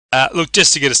Look,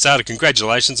 just to get us started,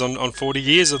 congratulations on 40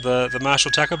 years of the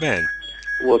Marshall Tucker Band.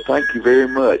 Well, thank you very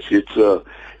much. It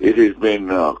has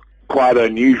been quite an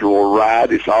unusual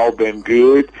ride. It's all been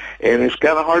good, and it's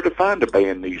kind of hard to find a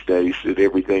band these days that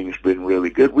everything's been really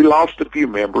good. We lost a few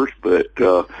members, but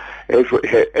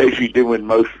as you do in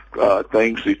most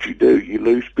things that you do, you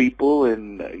lose people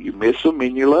and you miss them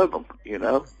and you love them,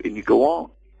 and you go on.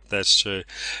 That's true.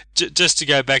 Just to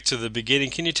go back to the beginning,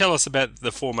 can you tell us about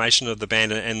the formation of the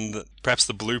band and perhaps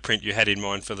the blueprint you had in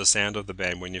mind for the sound of the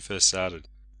band when you first started?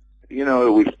 It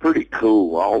was pretty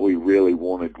cool. All we really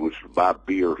wanted was to buy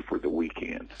beer for the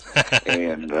weekend,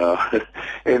 and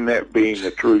and that being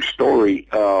a true story,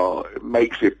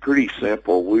 makes it pretty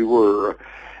simple. We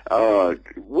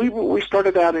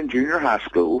started out in junior high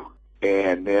school,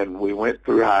 and then we went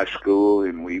through high school,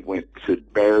 and we went to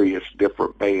various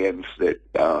different bands that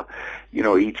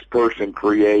each person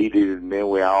created, and then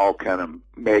we all kind of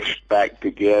meshed back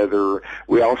together.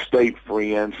 We all stayed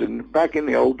friends, and back in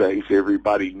the old days,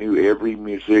 everybody knew every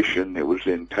musician that was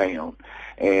in town,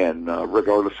 and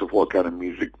regardless of what kind of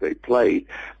music they played.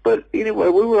 But anyway,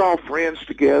 we were all friends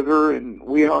together, and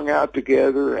we hung out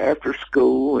together after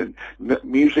school, and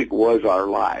music was our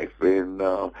life. And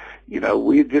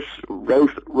we just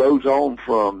rose on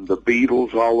from the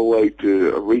Beatles all the way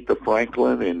to Aretha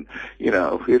Franklin, and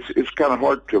it's kind of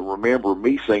hard to remember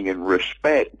me singing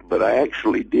 "Respect," but I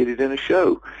actually did it in a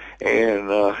show, and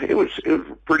it was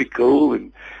pretty cool,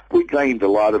 and we gained a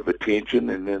lot of attention.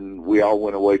 And then we all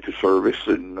went away to service,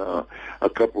 and a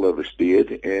couple of us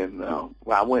did, and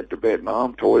I went to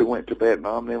Vietnam. Toy went to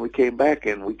Vietnam. Then we came back,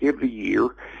 and we gave it a year.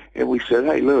 And we said,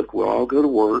 hey, look, we'll all go to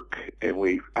work.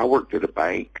 And I worked at a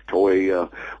bank. Toy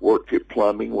worked at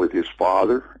plumbing with his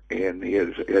father, and he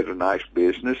has a nice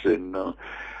business. And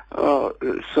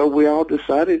so we all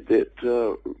decided that,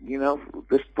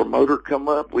 this promoter come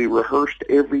up. We rehearsed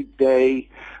every day,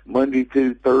 Monday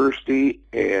through Thursday,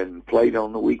 and played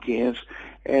on the weekends.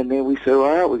 And then we said,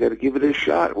 all right, we got to give it a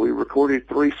shot. We recorded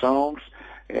 3 songs.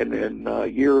 And then a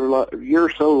year or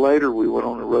so later, we went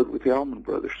on the road with the Allman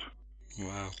Brothers.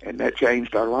 Wow. And that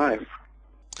changed our life.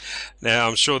 Now,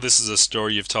 I'm sure this is a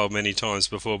story you've told many times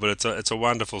before, but it's a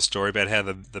wonderful story about how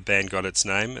the band got its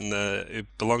name, and it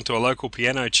belonged to a local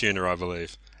piano tuner, I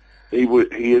believe. He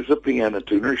is a piano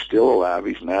tuner. He's still alive.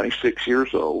 He's 96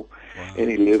 years old, Wow. and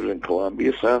he lives in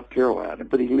Columbia, South Carolina.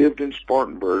 But he lived in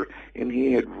Spartanburg, and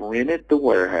he had rented the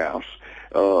warehouse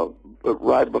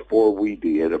right before we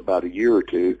did, about a year or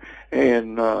two.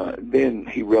 And then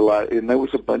he realized, and there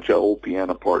was a bunch of old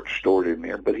piano parts stored in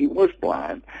there, but he was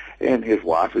blind, and his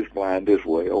wife is blind as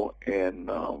well.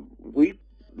 And we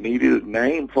needed a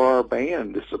name for our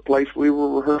band. It's the place we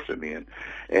were rehearsing in,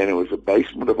 and it was a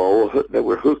basement of there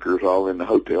were hookers all in the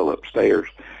hotel upstairs,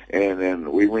 and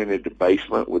then we rented the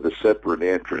basement with a separate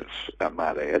entrance, I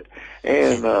might add.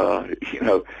 And I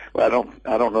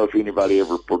don't know if anybody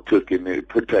ever partake in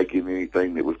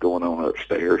anything that was going on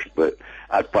upstairs, but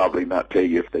I'd probably not tell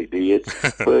you if they did.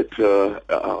 But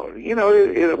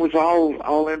it was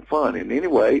all in fun. And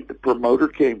anyway, the promoter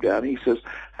came down. And he says,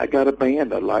 I got a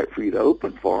band I'd like for you to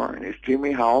open for, and it's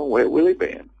Jimmy Hall and Wet Willie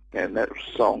Band. And that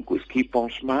song was "Keep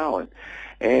on Smiling."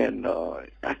 And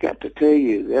I got to tell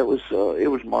you, that was it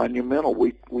was monumental.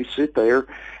 We sit there,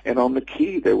 and on the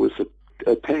key there was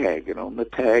a tag, and on the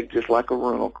tag, just like a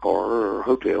rental car or a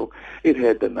hotel, it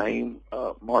had the name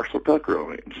Marshall Tucker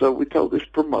on it. And so we told this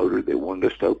promoter that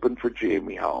wanted us to open for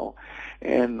Jimmy Hall,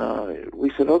 and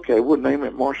we said, okay, we'll name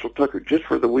it Marshall Tucker just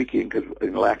for the weekend, because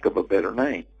in lack of a better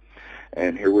name.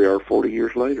 And here we are 40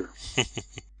 years later.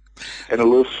 And a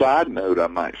little side note, I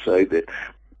might say that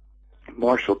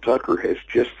Marshall Tucker has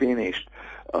just finished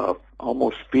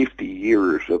almost 50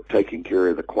 years of taking care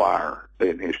of the choir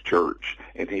in his church,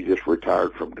 and he just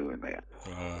retired from doing that.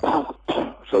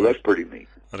 So that's pretty neat.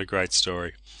 What a great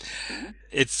story.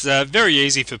 It's very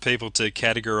easy for people to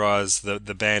categorise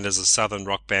the band as a southern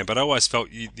rock band, but I always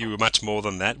felt you were much more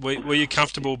than that. Were you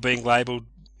comfortable being labelled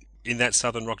in that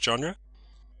southern rock genre?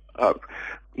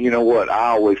 You know what? I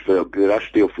always felt good. I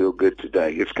still feel good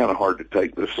today. It's kind of hard to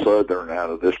take the southern out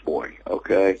of this boy.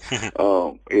 Okay,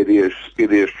 it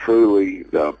is truly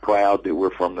proud that we're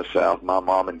from the South. My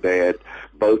mom and dad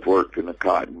both worked in a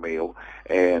cotton mill,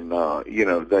 and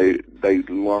they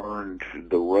learned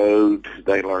the road.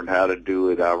 They learned how to do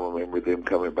it. I remember them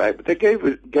coming back, but they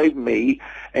gave me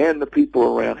and the people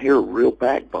around here a real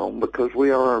backbone, because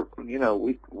we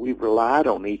relied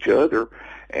on each other.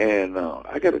 And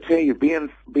I got to tell you, being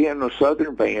a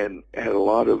Southern band had a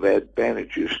lot of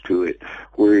advantages to it,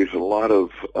 whereas a lot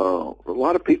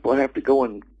of people have to go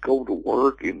to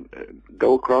work and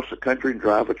go across the country and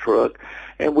drive a truck.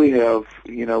 And we have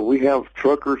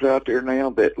truckers out there now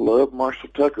that love Marshall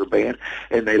Tucker Band,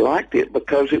 and they liked it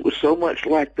because it was so much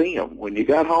like them. When you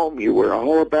got home, you were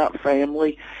all about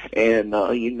family, and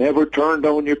you never turned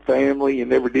on your family. You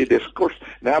never did this. Of course,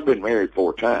 now I've been married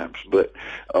 4 times, but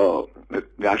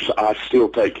I still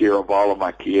take care of all of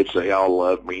my kids. They all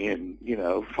love me, and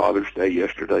Father's Day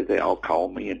yesterday, they all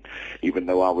called me, and even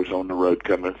though I was on the road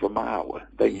coming from Iowa,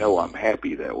 they know I'm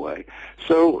happy that way.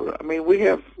 So I mean, we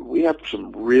have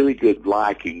some really good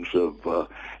likings of,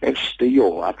 and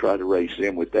still I try to raise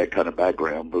them with that kind of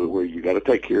background, but where you got to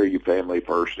take care of your family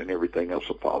first, and everything else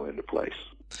will fall into place.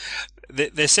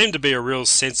 There seemed to be a real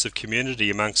sense of community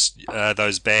amongst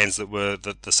those bands that were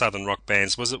the Southern rock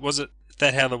bands. Was it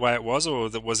that how the way it was, or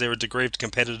was there a degree of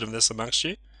competitiveness amongst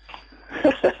you?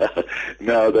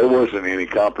 No, there wasn't any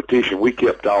competition. We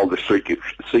kept all the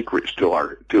secrets to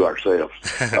ourselves.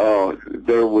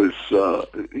 There was,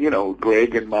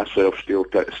 Greg and myself still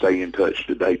stay in touch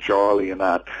today. Charlie and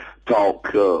I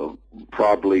talk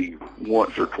probably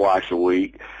once or twice a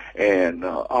week. And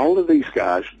all of these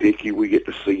guys, Dickie, we get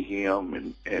to see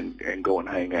him and go and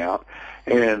hang out.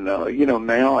 And,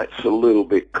 now it's a little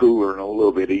bit cooler and a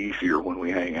little bit easier when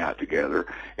we hang out together.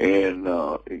 And,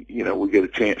 we get a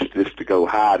chance just to go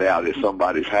hide out at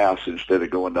somebody's house instead of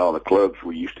going to all the clubs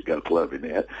we used to go clubbing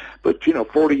at. But,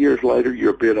 40 years later,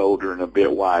 you're a bit older and a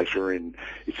bit wiser, and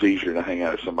it's easier to hang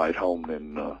out at somebody's home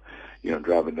than,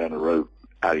 driving down the road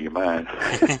out of your mind.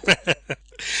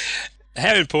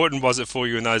 How important was it for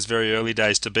you in those very early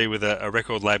days to be with a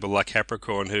record label like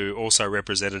Capricorn, who also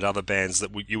represented other bands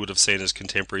that you would have seen as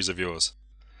contemporaries of yours?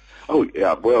 Oh,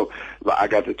 yeah. Well, I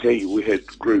got to tell you, we had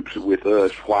groups with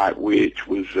us. White Witch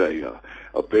was a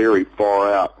very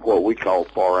far out, what we call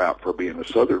far out for being a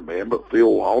Southern band, but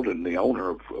Phil Walden, the owner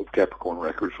of Capricorn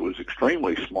Records, was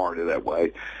extremely smart in that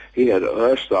way. He had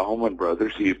us, the Allman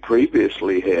Brothers. He had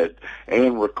previously had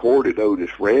and recorded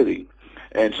Otis Redding.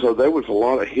 And so there was a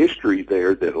lot of history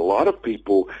there that a lot of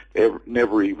people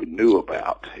never even knew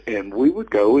about. And we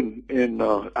would go and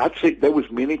I'd see, there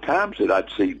was many times that I'd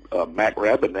see Mac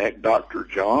Rabenak, Dr.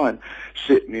 John,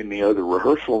 sitting in the other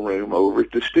rehearsal room over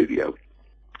at the studio.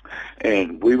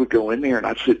 And we would go in there, and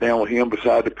I'd sit down with him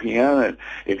beside the piano,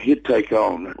 and he'd take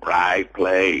on right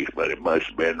place, but it must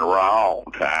have been the wrong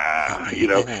time,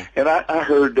 And I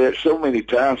heard that so many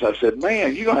times, I said,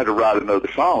 man, you're going to have to write another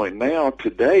song. And now,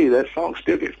 today, that song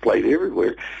still gets played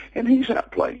everywhere, and he's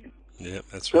out playing. Yeah,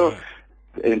 that's right.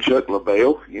 And Chuck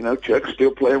LaBelle, Chuck's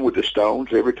still playing with the Stones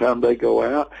every time they go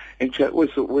out, and Chuck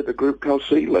was with a group called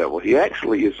Sea Level. He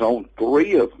actually is on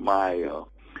three of my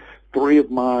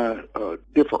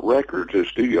different records as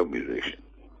studio musician.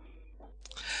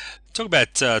 Talk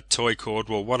about Toy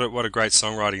Cordwell. What a great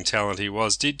songwriting talent he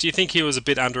was. Do you think he was a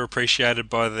bit underappreciated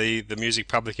by the music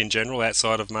public in general,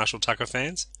 outside of Marshall Tucker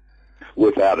fans?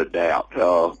 Without a doubt.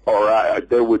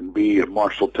 There wouldn't be a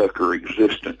Marshall Tucker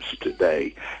existence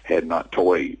today had not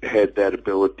Toy had that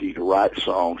ability to write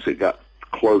songs that got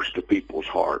close to people's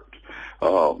hearts.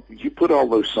 You put all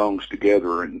those songs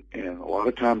together, and a lot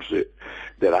of times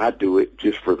that I do it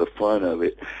just for the fun of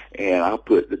it, and I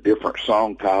put the different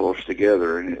song titles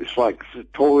together, and it's like,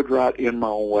 Toy would write In My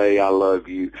Own Way, I Love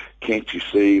You, Can't You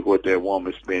See What That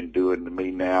Woman's Been Doing to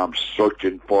Me Now, I'm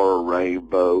Searching for a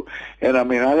Rainbow. And I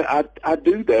mean, I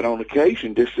do that on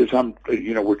occasion, just as I'm,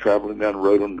 we're traveling down the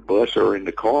road on the bus or in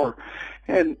the car,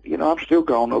 and, I'm still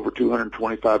gone over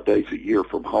 225 days a year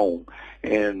from home,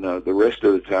 and the rest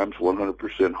of the time's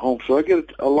 100% home. So I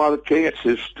get a lot of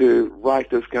chances to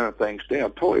write those kind of things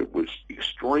down. Toy was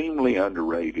extremely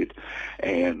underrated,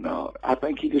 and I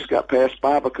think he just got passed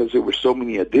by because there were so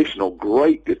many additional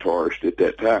great guitarists at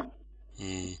that time.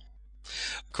 Mm.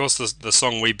 Of course, the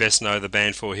song we best know the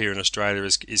band for here in Australia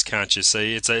is Can't You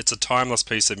See? It's a timeless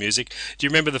piece of music. Do you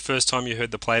remember the first time you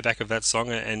heard the playback of that song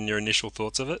and your initial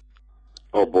thoughts of it?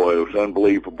 Oh, boy, it was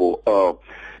unbelievable.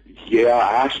 Yeah,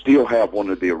 I still have one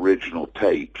of the original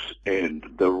tapes, and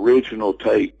the original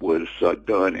tape was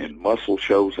done in Muscle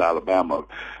Shoals, Alabama.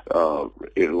 And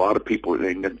a lot of people,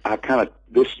 and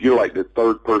you're like the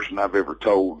third person I've ever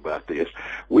told about this.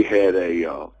 We had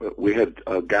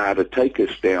a guy to take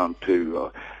us down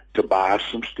to buy us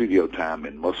some studio time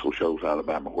in Muscle Shoals,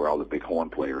 Alabama, where all the big horn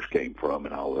players came from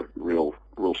and all the real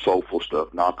soulful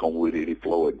stuff, Knock on Wood, Eddie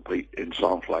Floyd, and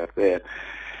songs like that.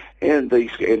 And the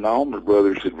Allman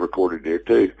Brothers had recorded there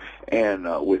too, and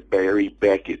with Barry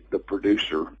Beckett, the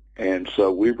producer. And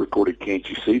so we recorded Can't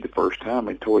You See the first time,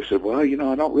 and Toy said, well, you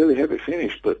know, I don't really have it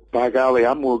finished, but by golly,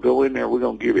 I'm going to go in there, we're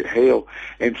going to give it hell.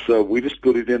 And so we just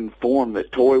put it in the form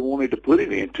that Toy wanted to put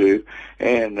it into,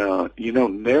 and, you know,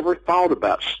 never thought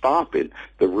about stopping.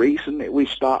 The reason that we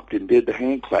stopped and did the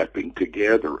hand clapping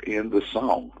together in the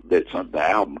song that's on the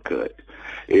album cut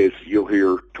is you'll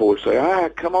hear Toy say,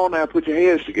 come on now, put your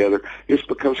hands together. It's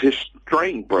because his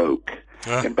string broke.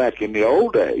 And back in the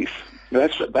old days,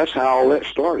 that's how all that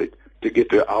started, to get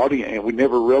the audience, and we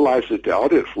never realized that the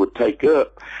audience would take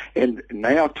up. And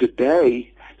now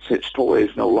today, since Toy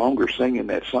is no longer singing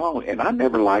that song, and I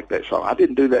never liked that song. I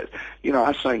didn't do that. You know,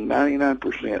 I sang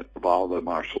 99% of all the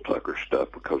Marshall Tucker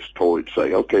stuff because Toy would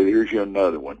say, okay, here's you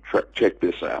another one. Check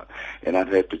this out. And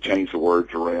I'd have to change the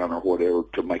words around or whatever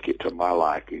to make it to my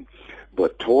liking.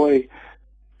 But Toy,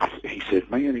 he said,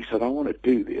 man, he said, I want to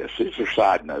do this. These are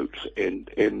side notes.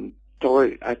 And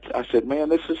Toy, I said, man,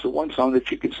 this is the one song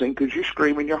that you can sing because you're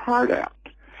screaming your heart out.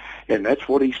 And that's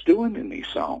what he's doing in these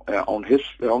songs. On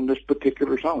this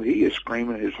particular song, he is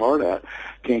screaming his heart out.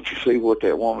 Can't you see what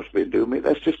that woman's been doing to me?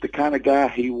 That's just the kind of guy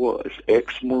he was.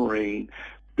 Ex-Marine,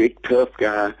 big tough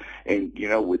guy, and, you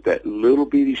know, with that little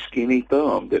bitty skinny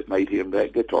thumb that made him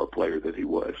that guitar player that he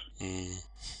was. Mm.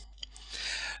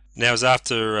 Now, it was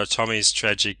after Tommy's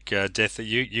tragic death that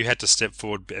you had to step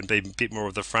forward and be a bit more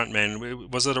of the front man.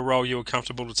 Was it a role you were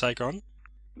comfortable to take on?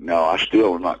 No, I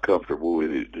still am not comfortable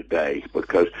with it today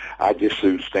because I just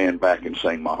soon stand back and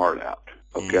sing my heart out,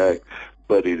 okay?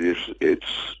 But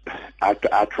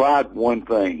I tried one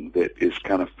thing that is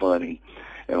kind of funny.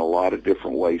 In a lot of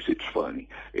different ways, it's funny.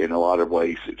 In a lot of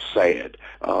ways, it's sad.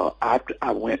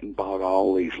 I went and bought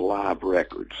all these live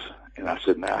records. And I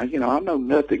said, now, you know, I know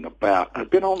nothing about,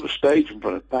 I've been on the stage in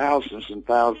front of thousands and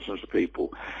thousands of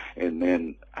people. And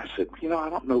then I said, you know, I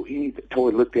don't know anything. Toy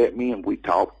looked at me and we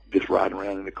talked just riding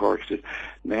around in the car. He said,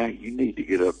 now you need to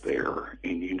get up there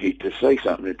and you need to say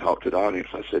something and talk to the audience.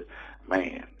 I said,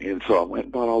 man. And so I went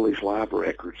and bought all these live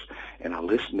records and I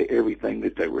listened to everything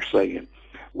that they were saying.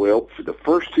 Well, for the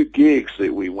first two gigs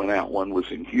that we went out, one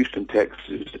was in Houston,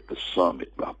 Texas at the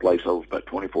Summit, a place that was about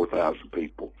 24,000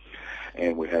 people.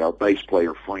 And we had our bass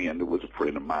player friend, who was a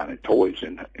friend of mine at Toys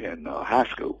in high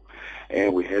school.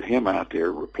 And we had him out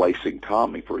there replacing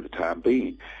Tommy for the time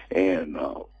being. And,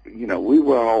 you know, we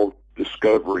were all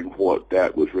discovering what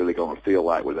that was really going to feel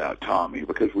like without Tommy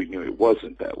because we knew it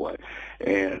wasn't that way.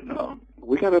 And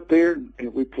we got up there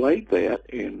and we played that,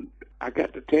 and I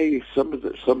got to tell you some of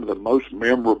the most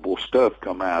memorable stuff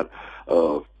come out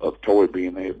of Toy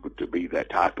being able to be that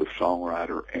type of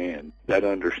songwriter and that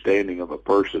understanding of a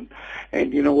person.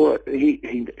 And you know what?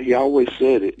 He always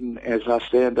said it, and as I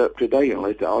stand up today and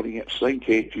let the audience sing,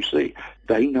 Can't You See?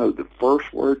 They know the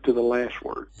first word to the last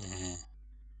word. Mm-hmm.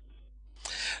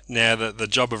 Now, the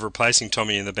job of replacing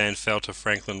Tommy in the band fell to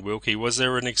Franklin Wilkie. Was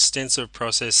there an extensive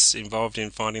process involved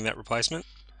in finding that replacement?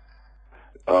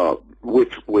 With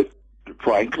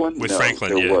Franklin? With no,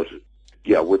 Franklin, there yeah. wasn't.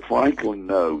 Yeah, with Franklin,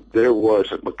 no, there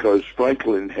wasn't, because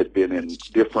Franklin had been in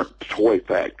different toy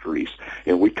factories,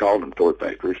 and we called them toy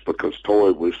factories because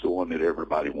Toy was the one that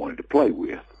everybody wanted to play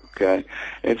with, okay?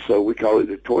 And so we called it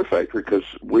a toy factory because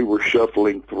we were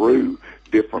shuffling through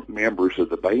different members of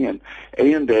the band,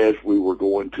 and as we were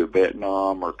going to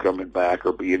Vietnam or coming back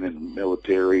or being in the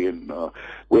military, and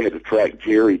we had to track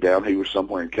Jerry down. He was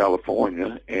somewhere in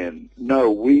California, and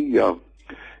no,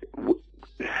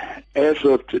 as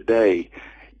of today,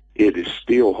 it is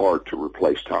still hard to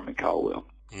replace Tommy Caldwell.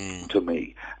 To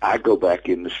me, I go back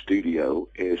in the studio,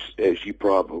 as you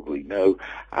probably know,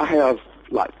 I have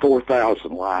like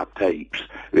 4,000 live tapes,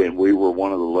 and we were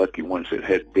one of the lucky ones that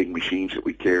had big machines that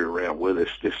we carried around with us,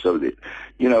 just so that,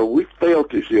 you know, we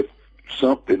felt as if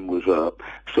something was up,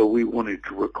 so we wanted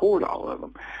to record all of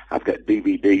them. I've got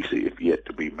DVDs that have yet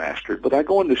to be mastered, but I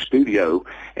go in the studio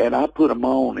and I put them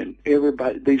on, and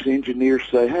everybody, these engineers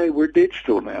say, hey, we're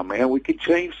digital now, man. We can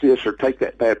change this or take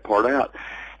that bad part out.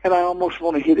 And I almost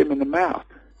want to hit him in the mouth,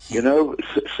 you know,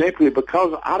 simply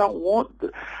because I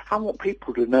want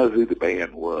people to know who the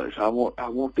band was. I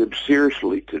want them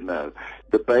seriously to know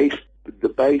the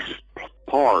bass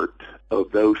part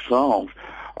of those songs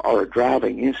are a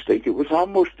driving instinct. It was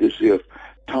almost as if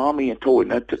Tommy and Toy,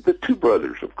 now the two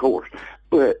brothers, of course,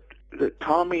 but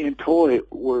Tommy and Toy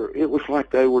it was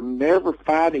like they were never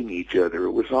fighting each other.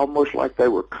 It was almost like they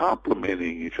were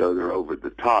complimenting each other over the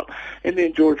top. And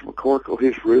then George McCorkle,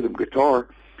 his rhythm guitar,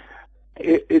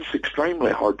 it's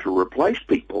extremely hard to replace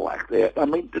people like that. I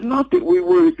mean, not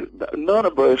that none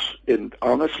of us, and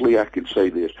honestly I can say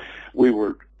this, we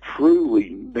were truly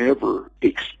never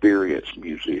experienced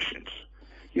musicians.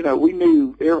 You know, we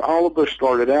knew, all of us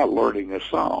started out learning a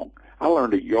song. I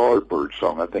learned a Yardbird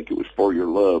song. I think it was For Your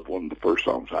Love, one of the first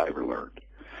songs I ever learned.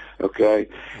 Okay?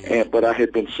 But I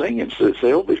had been singing since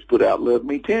Elvis put out Love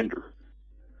Me Tender.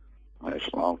 That's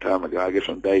a long time ago. I guess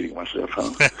I'm dating myself,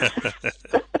 huh?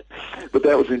 But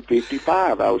that was in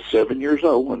 55. I was 7 years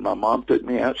old when my mom took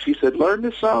me out. She said, learn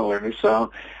this song, learn this song.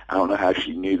 I don't know how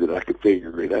she knew that I could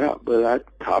figure it out, but I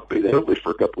copied Elvis for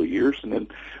a couple of years, and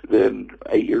then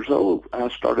 8 years old, I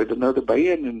started another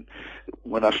band, and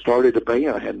when I started a band,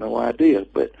 I had no idea.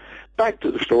 But back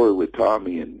to the story with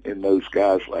Tommy and those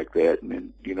guys like that, and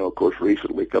then, you know, of course,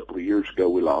 recently, a couple of years ago,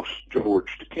 we lost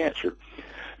George to cancer.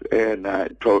 And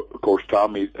of course,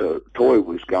 Tommy Toy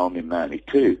was gone in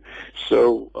 '92,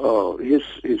 so his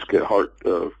heart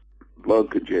lung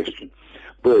congestion.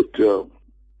 But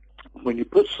when you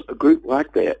put a group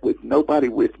like that with nobody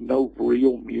with no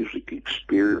real music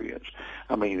experience,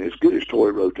 I mean, as good as Toy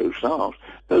wrote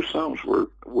those songs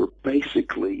were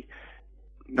basically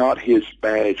not his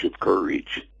badge of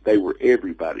courage. They were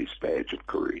everybody's badge of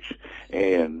courage.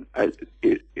 And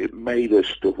it made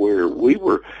us to where we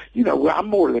were, you know, I'm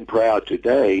more than proud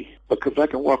today because I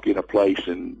can walk in a place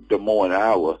in Des Moines,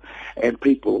 Iowa, and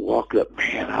people walk up,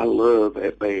 man, I love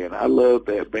that band. I love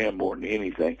that band more than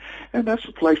anything. And that's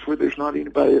a place where there's not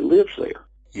anybody that lives there.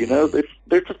 You know,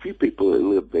 there's a few people that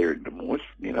live there in Des Moines,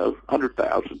 you know,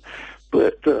 100,000.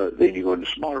 But then you go into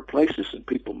smaller places and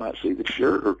people might see the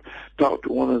shirt or talk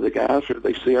to one of the guys, or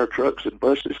they see our trucks and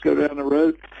buses go down the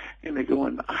road, and they're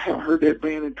going, I haven't heard that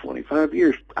band in 25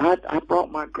 years. I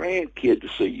brought my grandkid to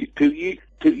see you 2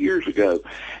 years ago.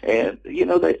 And, you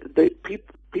know,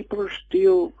 people are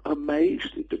still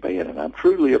amazed at the band, and I'm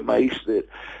truly amazed that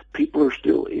people are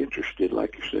still interested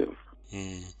like yourself.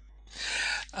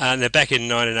 Now, back in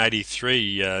 1983,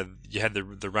 you had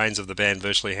the reins of the band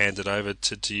virtually handed over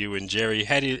to you and Jerry.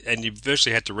 And you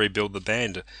virtually had to rebuild the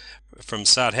band from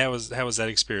start. How was that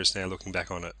experience now, looking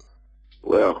back on it?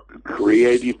 Well,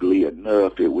 creatively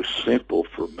enough, it was simple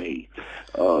for me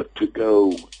to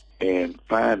go and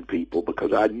find people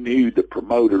because I knew the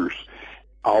promoters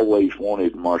always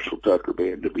wanted Marshall Tucker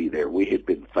Band to be there. We had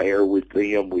been fair with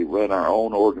them. We run our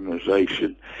own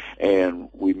organization, and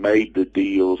we made the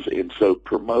deals. And so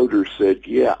promoters said,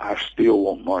 yeah, I still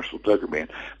want Marshall Tucker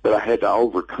Band. But I had to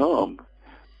overcome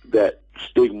that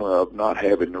stigma of not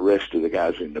having the rest of the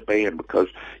guys in the band because,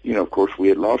 you know, of course, we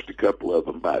had lost a couple of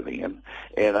them by then.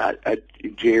 And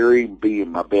Jerry,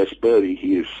 being my best buddy,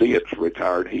 he has since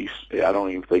retired. I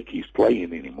don't even think he's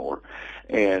playing anymore.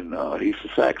 And he's a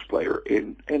sax player.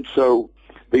 And so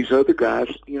these other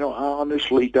guys, you know, I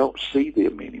honestly don't see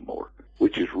them anymore,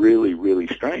 which is really, really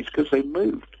strange because they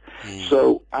moved.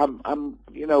 So I'm,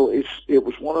 you know, it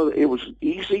was an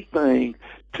easy thing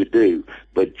to do.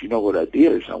 But you know what I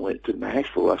did is I went to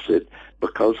Nashville. I said,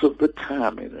 because of the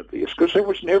timing of this, because there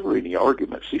was never any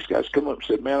arguments. These guys come up and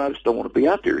said, man, I just don't want to be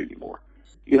out there anymore.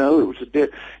 You know, it was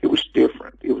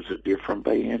different. It was a different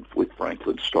band with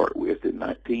Franklin to start with in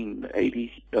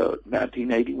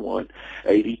 1981,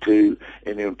 82,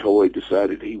 and then Toy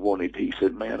decided he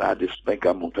said, man, I just think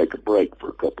I'm going to take a break for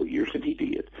a couple of years, and he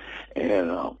did.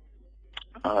 And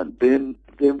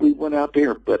then we went out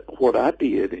there. But what I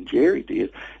did and Jerry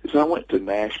did is I went to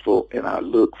Nashville and I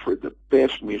looked for the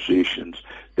best musicians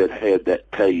that had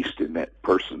that taste and that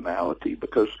personality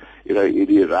because, you know, it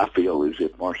is, I feel, as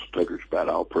if Marshall Tucker's about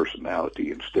all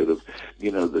personality instead of,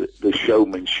 you know, the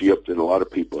showmanship that a lot of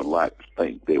people like to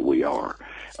think that we are.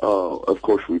 Of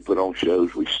course, we put on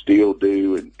shows. We still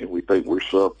do, and we think we're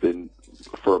something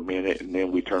for a minute, and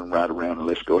then we turn right around and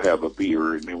let's go have a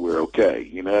beer, and then we're okay,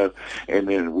 you know, and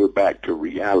then we're back to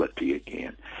reality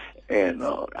again. And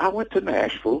I went to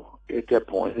Nashville at that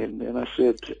point, and I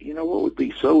said, you know, what would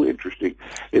be so interesting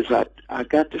is I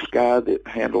got this guy that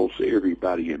handles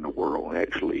everybody in the world,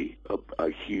 actually a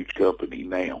huge company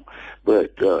now,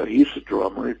 but he's a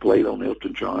drummer. He played on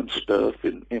Elton John stuff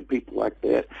and people like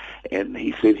that, and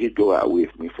he said he'd go out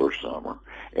with me for summer,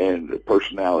 and the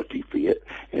personality fit.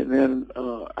 And then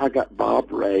I got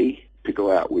Bob Ray to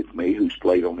go out with me, who's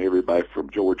played on everybody from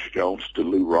George Jones to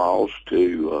Lou Rawls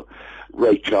to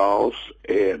Ray Charles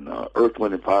and Earth,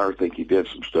 Wind and Fire. I think he did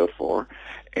some stuff for,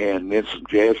 and then some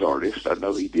jazz artists. I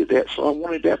know he did that, so I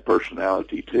wanted that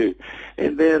personality too.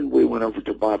 And then we went over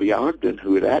to Bobby Ogden,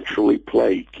 who had actually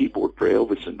played keyboard for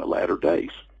Elvis in the latter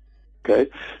days.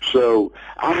 Okay, so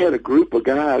I had a group of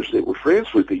guys that were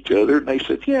friends with each other, and they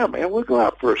said, yeah, man, we'll go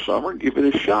out for a summer and give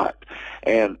it a shot.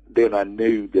 And then I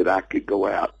knew that I could go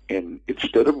out, and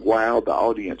instead of wow the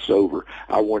audience over,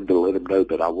 I wanted to let them know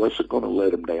that I wasn't going to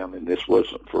let them down, and this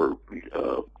wasn't for,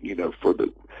 you know, for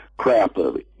the crap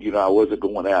of it. You know, I wasn't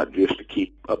going out just to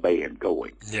keep a band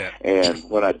going. Yeah. And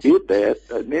when I did that,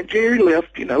 and then Jerry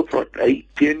left, you know, for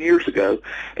 8-10 years ago,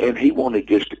 and he wanted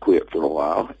just to quit for a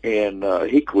while, and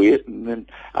he quit, and then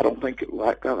I don't think,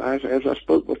 as I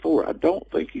spoke before, I don't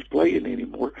think he's playing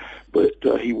anymore, but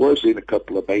he was in a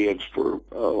couple of bands for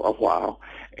a while,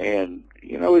 and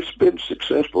you know, it's been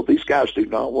successful. These guys do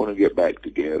not want to get back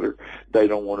together. They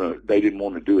don't want to. They didn't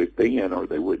want to do it then, or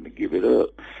they wouldn't give it up.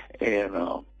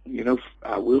 And you know,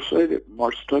 I will say that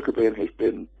Marshall Tucker Band has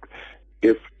been,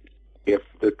 if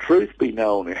the truth be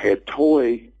known, it had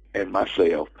Toy and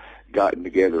myself gotten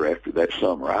together after that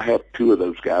summer. I have two of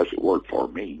those guys that work for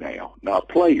me now, not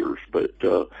players, but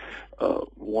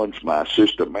one's my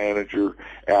assistant manager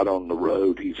out on the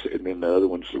road. And then the other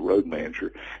one's the road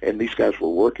manager. And these guys were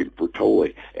working for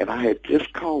Toy, and I had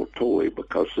just called Toy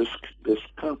because this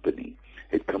company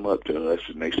had come up to us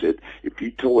and they said, if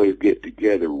you Toy get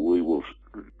together, we'll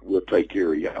take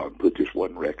care of y'all and put this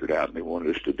one record out. And they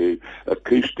wanted us to do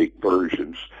acoustic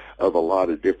versions of a lot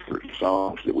of different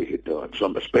songs that we had done,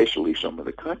 especially some of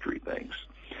the country things.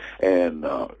 And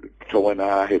Toy and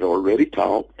I had already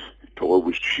talked. Toy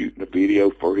was shooting a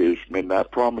video for his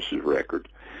Midnight Promises record,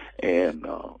 and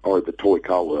or the Toy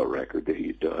Caldwell record that he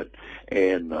had done.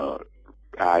 And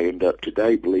I end up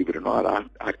today, believe it or not,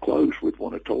 I closed with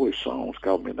one of Toy's songs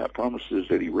called Midnight Promises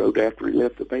that he wrote after he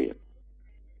left the band.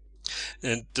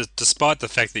 And despite the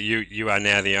fact that you are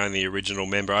now the only original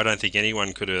member, I don't think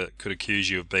anyone could accuse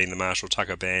you of being the Marshall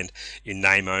Tucker Band in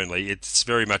name only. It's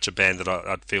very much a band that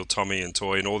I'd feel Tommy and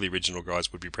Toy and all the original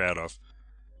guys would be proud of.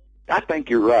 I think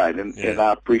you're right, and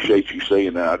I appreciate you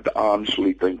saying that. I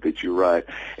honestly think that you're right.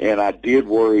 And I did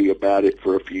worry about it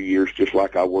for a few years, just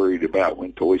like I worried about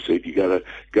when Toy said you gotta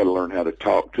learn how to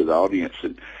talk to the audience.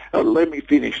 And let me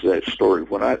finish that story.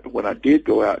 When I did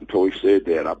go out and Toy said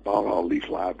that, I bought all these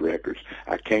live records.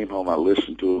 I came home, I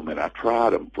listened to them, and I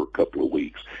tried them for a couple of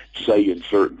weeks, saying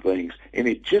certain things, and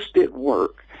it just didn't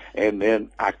work. And then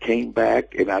I came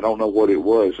back, and I don't know what it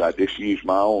was. I just used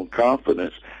my own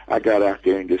confidence. I got out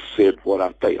there and just said what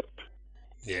I felt.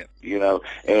 Yeah. You know,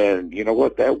 and you know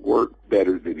what? That worked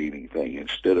better than anything.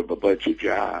 Instead of a bunch of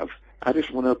jive, I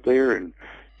just went up there and,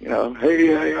 you know,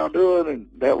 hey, how y'all doing? And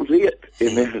that was it.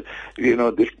 And then, you know,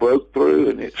 this broke through,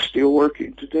 and it's still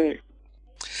working today.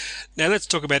 Now let's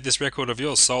talk about this record of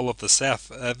yours, Soul of the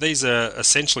South. These are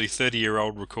essentially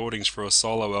 30-year-old recordings for a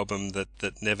solo album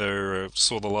that never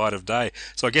saw the light of day.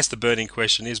 So I guess the burning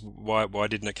question is, why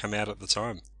didn't it come out at the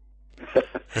time?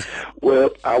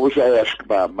 Well, I was asked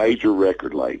by a major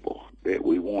record label that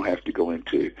we won't have to go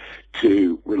into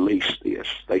to release this.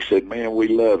 They said, man, we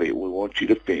love it. We want you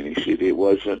to finish it. It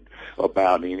wasn't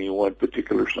about any one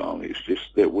particular song. It's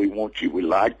just that we want you. We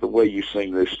like the way you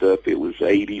sing this stuff. It was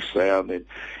 80s sounding,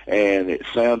 and it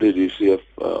sounded as if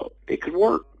it could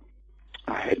work.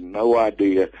 I had no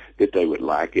idea that they would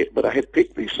like it, but I had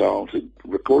picked these songs and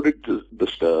recorded the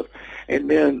stuff, and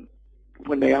then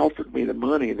when they offered me the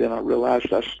money, then I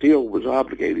realized I still was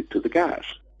obligated to the guys,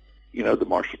 you know, the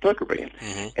Marshall Tucker Band.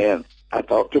 Mm-hmm. And I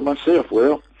thought to myself,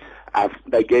 well,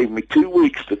 they gave me 2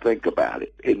 weeks to think about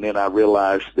it, and then I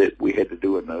realized that we had to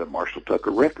do another Marshall Tucker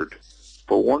record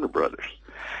for Warner Brothers.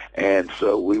 And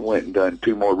so we went and done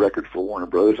 2 more records for Warner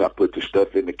Brothers. I put the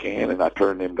stuff in the can, and I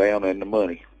turned them down and the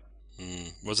money.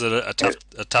 Was it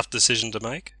a tough decision to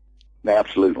make?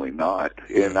 Absolutely not.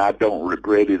 And I don't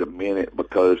regret it a minute,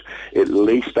 because at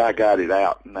least I got it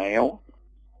out now.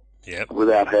 Yep.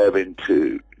 Without having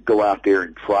to go out there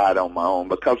and try it on my own,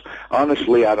 because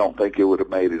honestly, I don't think it would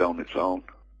have made it on its own.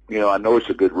 You know, I know it's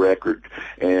a good record,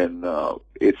 and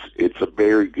it's a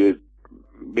very good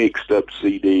mixed up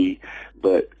CD,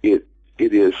 but it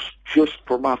is just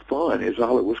for my fun is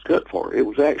all it was cut for. It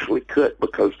was actually cut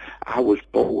because I was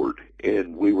bored,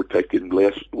 and we were taking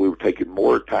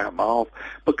more time off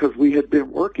because we had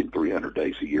been working 300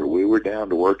 days a year. We were down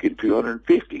to working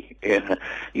 250. And,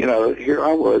 you know, here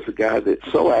I was, a guy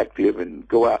that's so active and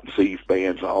go out and see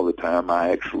bands all the time. I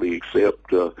actually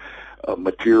accept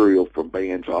material from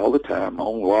bands all the time,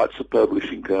 own lots of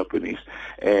publishing companies,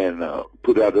 and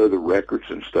put out other records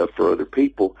and stuff for other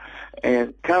people,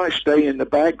 and kind of stay in the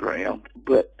background.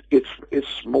 But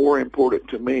it's more important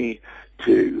to me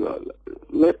to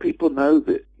let people know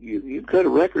that you cut a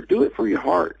record, do it for your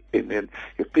heart, and then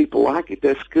if people like it,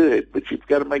 that's good. But you've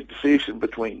got to make a decision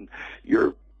between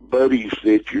your buddies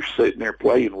that you're sitting there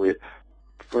playing with.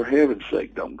 For heaven's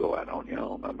sake, don't go out on your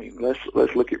own. I mean, let's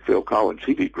look at Phil Collins.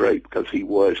 He did great because he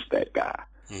was that guy.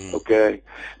 Okay,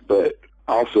 but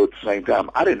also at the same time,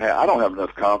 I don't have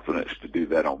enough confidence to do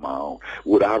that on my own.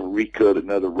 Would I recut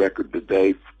another record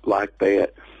today like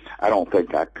that? I don't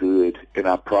think I could, and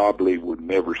I probably would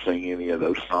never sing any of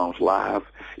those songs live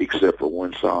except for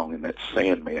one song, and that's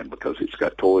Sandman, because it's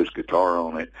got Toy's guitar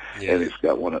on it, and it's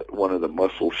got one of the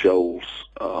Muscle Shoals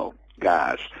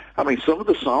guys. I mean, some of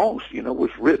the songs,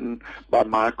 was written by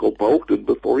Michael Bolton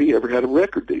before he ever had a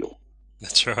record deal.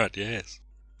 That's right, yes.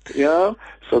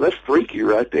 So that's freaky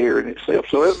right there in itself.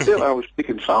 So evidently I was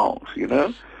picking songs,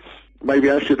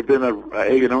 Maybe I should have been a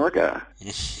A&R guy,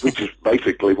 which is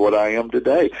basically what I am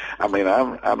today. I mean,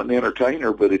 I'm an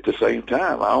entertainer, but at the same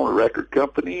time, I own a record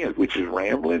company, which is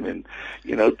Rambling, and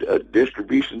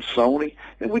distribution Sony,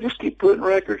 and we just keep putting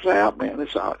records out, man.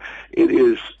 It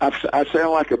is. I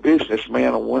sound like a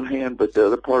businessman on one hand, but the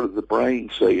other part of the brain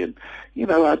saying,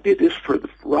 I did this for the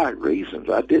right reasons.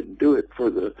 I didn't do it for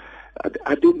the.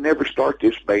 I didn't ever start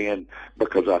this band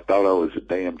because I thought I was a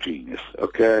damn genius,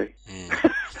 okay?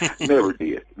 Never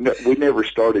did. No, we never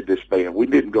started this band. We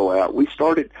didn't go out. We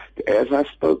started, as I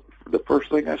spoke, the first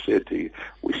thing I said to you,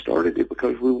 we started it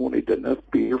because we wanted enough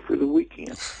beer for the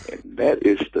weekend. And that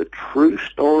is the true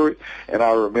story. And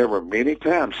I remember many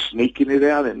times sneaking it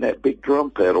out in that big drum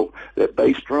pedal, that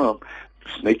bass drum,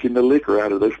 sneaking the liquor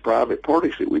out of those private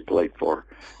parties that we played for.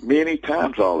 Many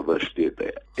times all of us did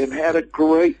that and had a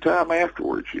great time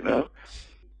afterwards,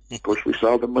 Of course, we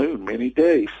saw the moon many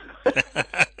days.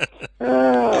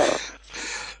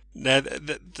 Now,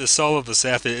 the Soul of the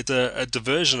South, it's a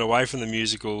diversion away from the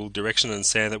musical direction and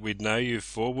sound that we'd know you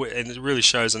for, and it really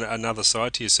shows another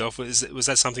side to yourself. Was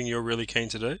that something you were really keen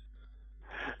to do?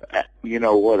 You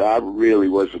know what? I really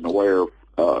wasn't aware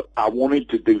of. I wanted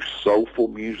to do soulful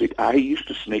music. I used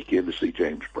to sneak in to see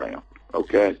James Brown,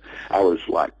 okay? I was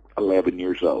like 11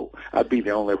 years old. I'd be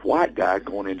the only white guy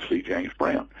going in to see James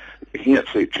Brown. Hence,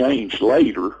 it changed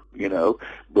later,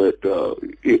 but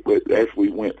as we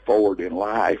went forward in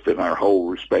life and our whole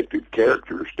respective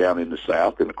characters down in the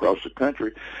South and across the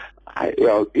country,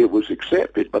 it was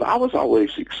accepted. But I was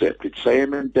always accepted.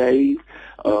 Sam and Dave,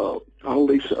 all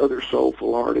these other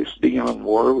soulful artists, Dionne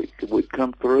Warwick would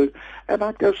come through, and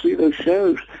I'd go see those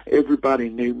shows. Everybody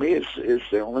knew me as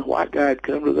the only white guy had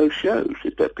come to those shows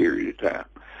at that period of time.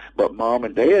 But Mom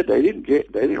and Dad, they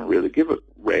didn't really give a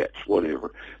rat's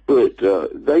whatever. But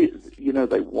they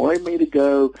wanted me to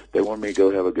go. They wanted me to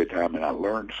go have a good time, and I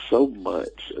learned so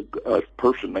much. A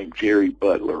person named Jerry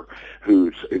Butler,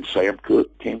 and Sam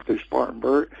Cooke came through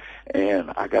Spartanburg,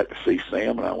 and I got to see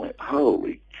Sam, and I went,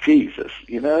 holy Jesus,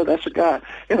 that's a guy.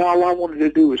 And all I wanted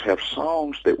to do was have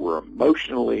songs that were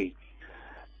emotionally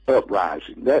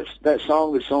uprising. That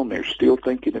song that's on there, Still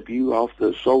Thinking of You, off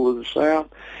the Soul of the South,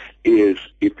 is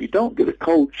if you don't get a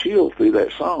cold chill through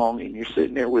that song and you're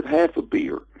sitting there with half a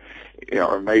beer,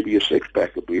 or maybe a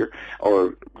six-pack of beer,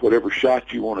 or whatever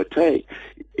shot you want to take,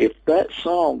 if that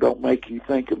song don't make you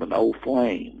think of an old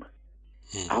flame,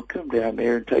 I'll come down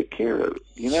there and take care of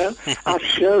it. I'll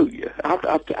show you.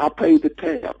 I'll pay the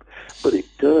tab. But it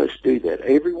does do that.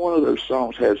 Every one of those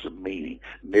songs has a meaning.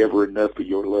 Never Enough of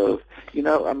Your Love. They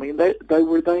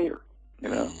were there.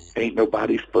 Ain't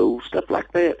Nobody's Fool, stuff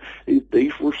like that.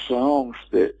 These were songs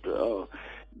that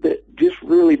just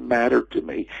really mattered to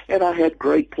me. And I had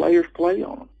great players play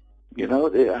on them.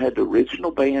 I had the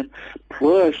original band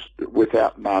plus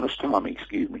minus Tommy,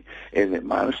 and then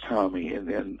minus Tommy. And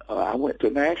then I went to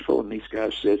Nashville, and these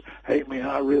guys said, hey, man,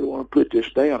 I really want to put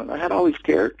this down. And I had all these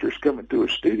characters coming through a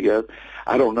studio.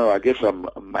 I don't know. I guess I'm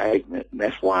a magnet, and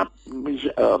that's why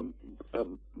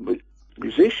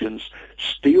musicians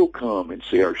still come and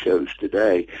see our shows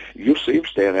today. You'll see them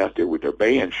stand out there with their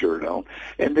band shirt on,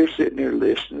 and they're sitting there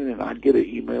listening, and I get an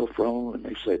email from them, and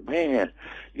they say, man,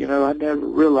 I never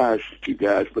realized that you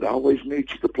guys, but I always knew you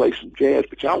could play some jazz,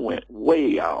 but y'all went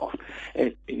way off.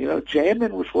 And,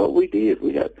 jamming was what we did.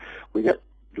 We got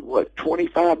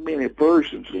 25-minute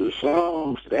versions of the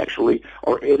songs that actually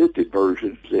are edited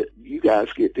versions that you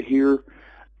guys get to hear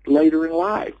later in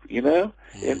life,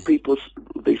 and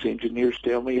these engineers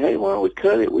tell me, hey, why don't we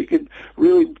cut it? We can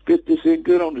really fit this in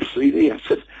good on the CD. I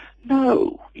said,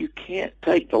 no, you can't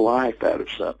take the life out of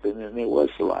something, and it was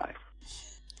the life.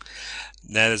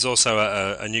 Now, there's also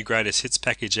a new greatest hits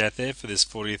package out there for this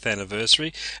 40th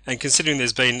anniversary, and considering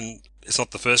it's not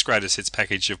the first greatest hits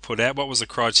package you've put out, what was the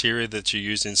criteria that you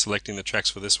used in selecting the tracks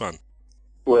for this one?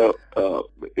 Well,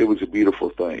 it was a beautiful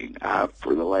thing.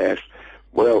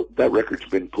 That record's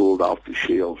been pulled off the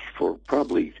shelves for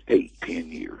probably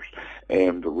 8-10 years.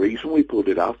 And the reason we pulled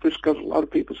it off is because a lot of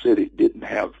people said it didn't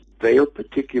have their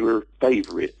particular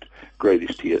favorite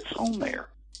greatest hits on there,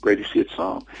 greatest hit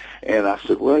song. And I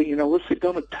said, well, what's it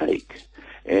going to take?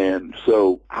 And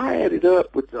so I added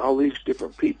up with all these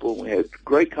different people. We had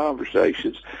great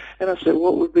conversations. And I said,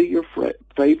 what would be your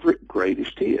favorite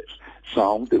greatest hits?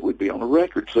 song that would be on a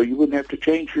record, so you wouldn't have to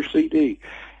change your CD.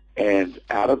 And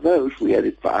out of those, we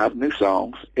added 5 new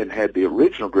songs and had the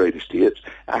original greatest hits.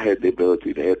 I had the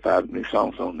ability to add 5 new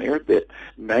songs on there that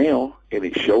now, and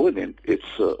it's showing, and it's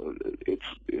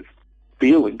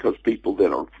feeling, because people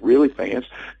that are really fans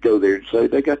go there and say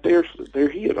they got their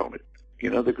hit on it,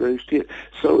 the greatest hit.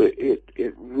 So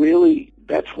it really,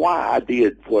 that's why I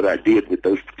did what I did with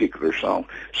those particular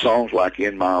songs like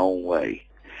In My Own Way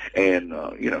and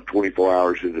 24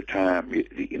 Hours at a Time.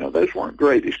 Those weren't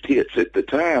greatest hits at the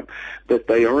time, but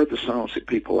they are the songs that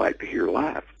people like to hear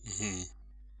live. Mm-hmm.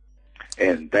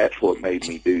 And that's what made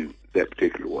me do that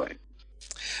particular way.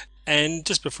 And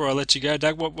just before I let you go,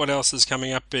 Doug, what else is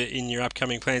coming up in your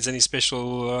upcoming plans? Any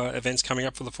special events coming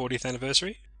up for the 40th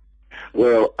anniversary?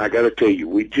 Well, I got to tell you,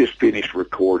 we just finished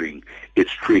recording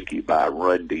It's Tricky by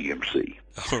Run DMC.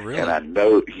 Oh, really? And I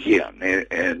know, yeah,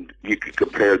 and you can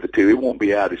compare the two. It won't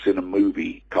be out. It's in a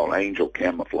movie called Angel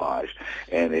Camouflage,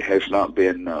 and it has not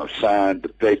been signed. The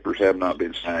papers have not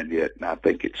been signed yet, and I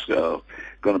think it's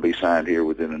going to be signed here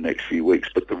within the next few weeks.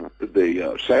 But the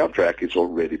soundtrack has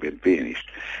already been finished,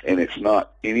 and it's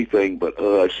not anything but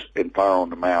us and Fire on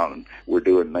the Mountain. We're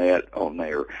doing that on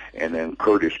there, and then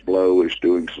Curtis Blow is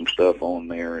doing some stuff on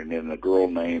there, and then a girl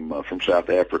named from South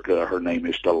Africa, her name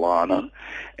is Delana,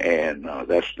 and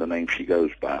that's the name she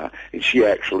goes by, and she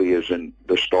actually is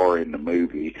the star in the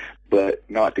movie. But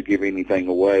not to give anything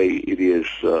away,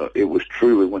 it was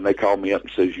truly when they called me up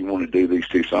and says, you want to do these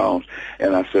 2 songs?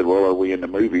 And I said, well, are we in the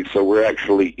movie? So we're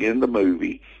actually in the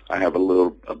movie. I have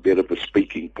a bit of a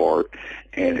speaking part,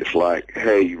 and it's like,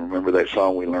 hey, you remember that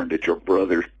song we learned at your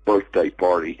brother's birthday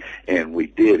party? And we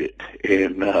did it.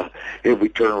 And we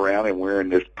turn around and we're in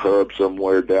this pub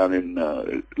somewhere down in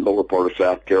lower part of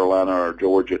South Carolina or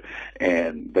Georgia,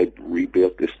 and they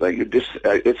rebuilt this thing.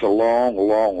 It's a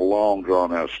long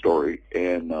drawn out story,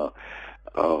 and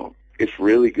it's a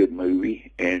really good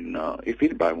movie. And if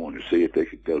anybody wanted to see it, they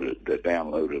could go to the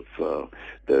download of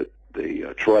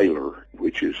the trailer,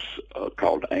 which is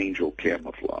called Angel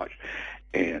Camouflage.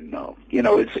 And,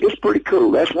 it's pretty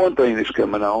cool. That's one thing that's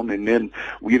coming on. And then,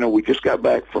 we just got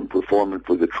back from performing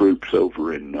for the troops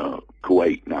over in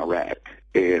Kuwait and Iraq,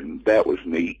 and that was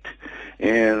neat.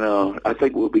 And I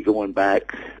think we'll be going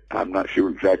back. I'm not sure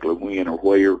exactly when or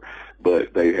where,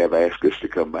 but they have asked us to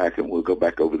come back, and we'll go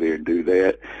back over there and do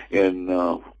that. And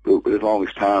as long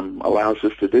as time allows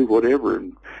us to do whatever.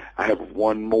 And I have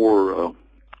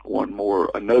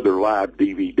another live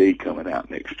DVD coming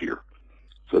out next year.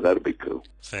 So that'll be cool.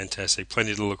 Fantastic.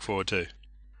 Plenty to look forward to.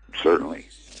 Certainly.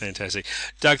 Fantastic.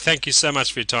 Doug, thank you so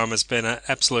much for your time. It's been an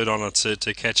absolute honour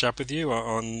to catch up with you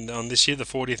on this year, the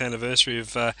 40th anniversary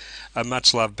of a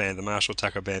much-loved band, the Marshall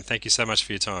Tucker Band. Thank you so much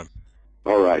for your time.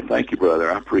 All right. Thank you, brother.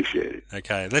 I appreciate it.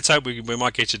 Okay. Let's hope we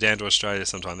might get you down to Australia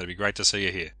sometime. That'd be great to see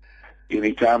you here.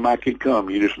 Anytime I can come,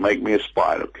 you just make me a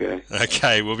spot, okay?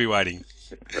 Okay. We'll be waiting.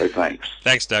 Thanks.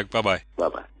 Thanks, Doug. Bye-bye.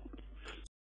 Bye-bye.